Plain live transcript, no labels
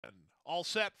All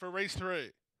set for race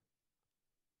 3.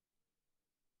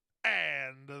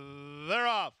 And they're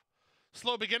off.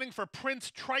 Slow beginning for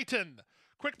Prince Triton.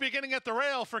 Quick beginning at the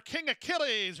rail for King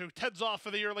Achilles, who heads off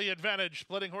for the early advantage.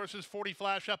 Splitting horses, 40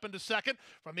 Flash up into second.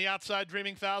 From the outside,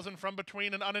 Dreaming Thousand from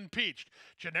between and Unimpeached.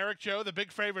 Generic Joe, the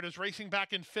big favorite, is racing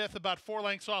back in fifth, about 4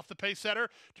 lengths off the pace setter.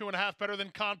 2.5 better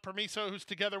than Con Permiso, who's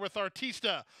together with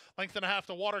Artista. Length and a half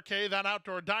to Water K, then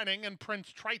Outdoor Dining, and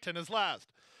Prince Triton is last.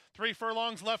 3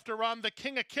 furlongs left to run. The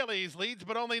King Achilles leads,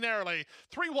 but only narrowly.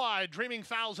 3 wide, Dreaming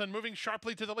Thousand moving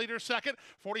sharply to the leader second.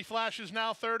 40 Flash is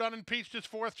now third. Unimpeached is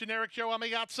fourth. Generic Joe on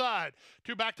the outside.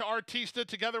 2 back to Artista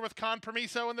together with Con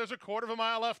Permiso, and there's a 1/4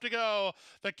 mile left to go.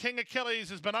 The King Achilles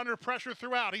has been under pressure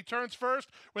throughout. He turns first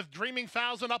with Dreaming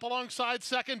Thousand up alongside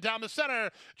second. Down the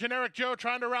center, Generic Joe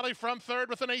trying to rally from third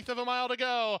with 1/8 mile to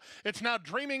go. It's now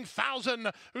Dreaming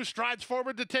Thousand who strides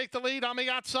forward to take the lead. On the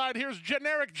outside, here's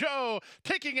Generic Joe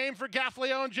taking aim for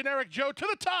Gaffleo, and Generic Joe to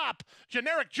the top.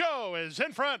 Generic Joe is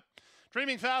in front.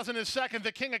 Dreaming Thousand is second.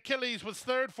 The King Achilles was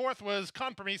third. Fourth was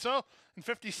Con Permiso, and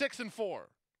 56 and 4.